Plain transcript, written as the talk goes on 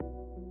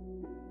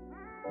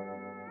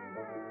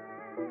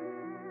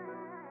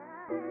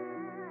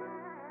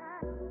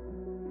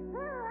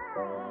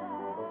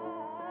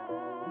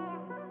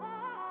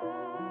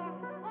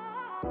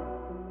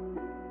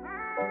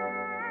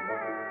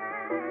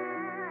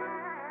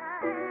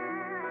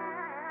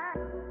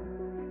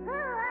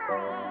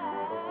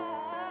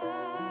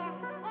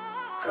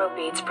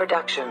PROBEATZ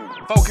production.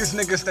 Focus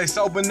nigga, stay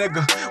sober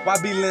nigga.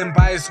 Why be Lynn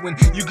biased when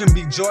you can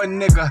be Jordan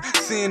nigga?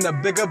 Seeing the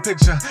bigger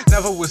picture,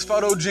 never was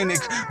photogenic.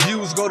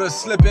 Views go to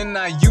slipping,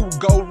 now you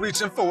go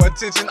reaching for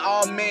attention.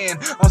 Oh man,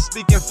 I'm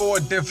speaking for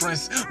a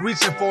difference,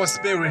 reaching for a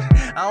spirit.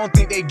 I don't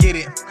think they get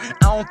it,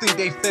 I don't think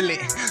they feel it.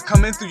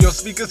 Coming through your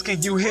speakers,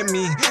 can you hear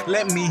me?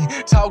 Let me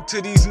talk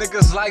to these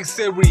niggas like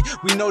Siri.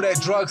 We know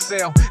that drugs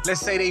sell,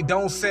 let's say they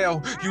don't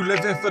sell. You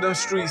living for them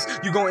streets,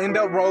 you gon' end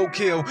up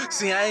roadkill.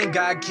 See, I ain't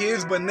got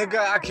kids, but nigga,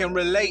 I can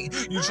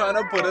relate. You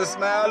tryna put a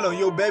smile on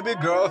your baby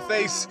girl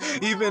face,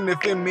 even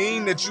if it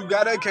mean that you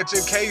gotta catch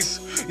a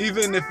case,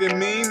 even if it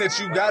mean that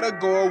you gotta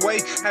go away.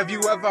 Have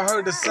you ever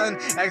heard a son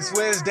ask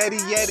where's daddy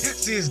at?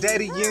 See his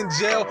daddy in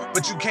jail,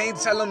 but you can't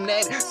tell him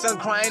that. Son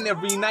crying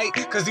every night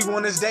cause he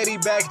want his daddy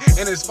back,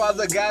 and his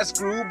father got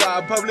screwed by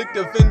a public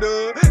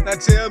defender. Now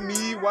tell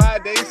me why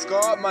they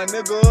scarred my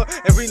nigga.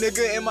 Every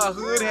nigga in my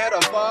hood had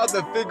a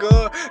father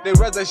figure. They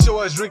rather show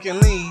us drinking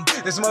lean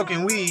and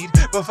smoking weed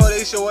before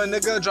they show a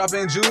nigga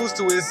dropping jewels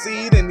to his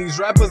seed. And these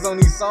rappers on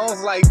these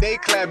songs like they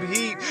clap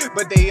heat,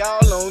 but they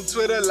all on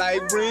Twitter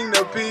like bring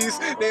the peace.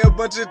 They a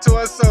bunch of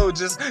toy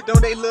soldiers,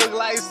 don't they look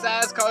like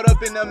size caught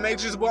up in the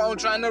matrix? Boy, I'm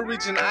trying to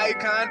reach an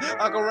icon,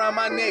 arc around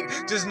my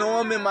neck, just know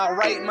I'm in my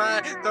right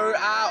mind. Third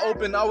eye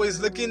open, always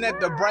looking at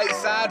the bright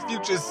side.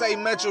 Future say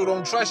Metro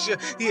don't trust you,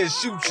 he'll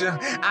shoot you.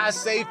 I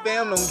say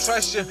fam don't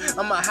trust you,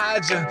 I'ma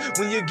hide you.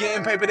 When you're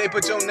getting paper, they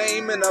put your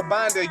name in a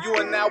binder. You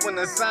are now an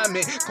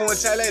assignment,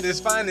 Cointel at its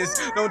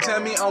finest. Don't tell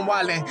me I'm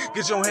wildin',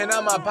 get your hand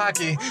out my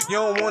pocket. You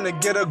don't wanna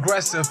get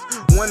aggressive.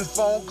 One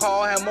phone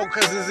call, have more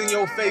cousins in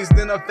your face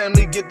than a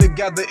family get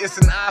together. It's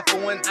an eye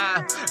for an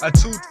eye, a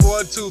tooth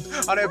for a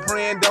tooth. All that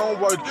praying don't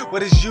work,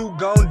 what is you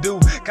gon' do?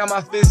 Got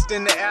my fist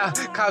in the air,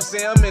 cops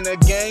say I'm in a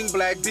gang.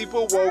 Black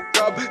people woke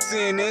up,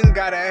 CNN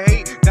gotta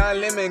hate. Don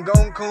Lemon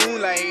gon'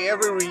 coon like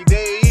every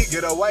day.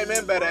 Get a white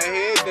man better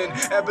head than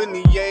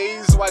Ebony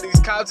Yays. Why these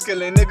cops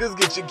killing niggas?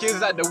 Get your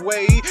kids out the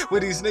way. Will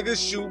these niggas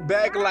shoot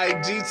back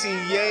like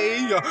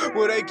GTA?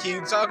 Will they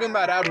keep talking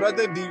about our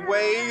brother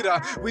D-Wade?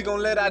 We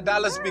gon' let our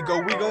dollar speak,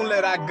 or we gon'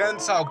 let our gun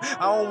talk.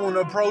 I don't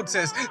wanna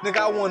protest, nigga,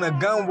 I want a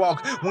gun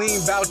walk. We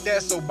ain't bout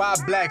that, so buy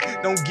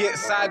black, don't get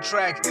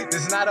sidetracked.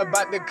 It's not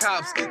about the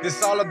cops,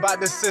 it's all about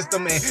the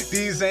system. And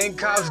these ain't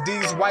cops,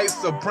 these white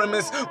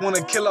supremacists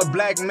wanna kill a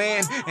black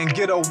man and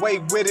get away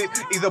with it.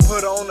 Either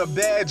put on a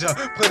badge or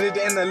put it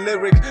in a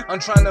lyric. I'm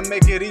trying to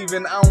make it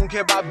even, I don't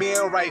care about being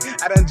right.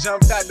 I done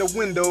jumped out the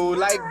window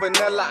like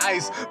vanilla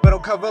ice, but I'm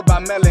covered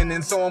by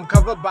melanin, so I'm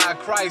covered by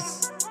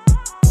Christ.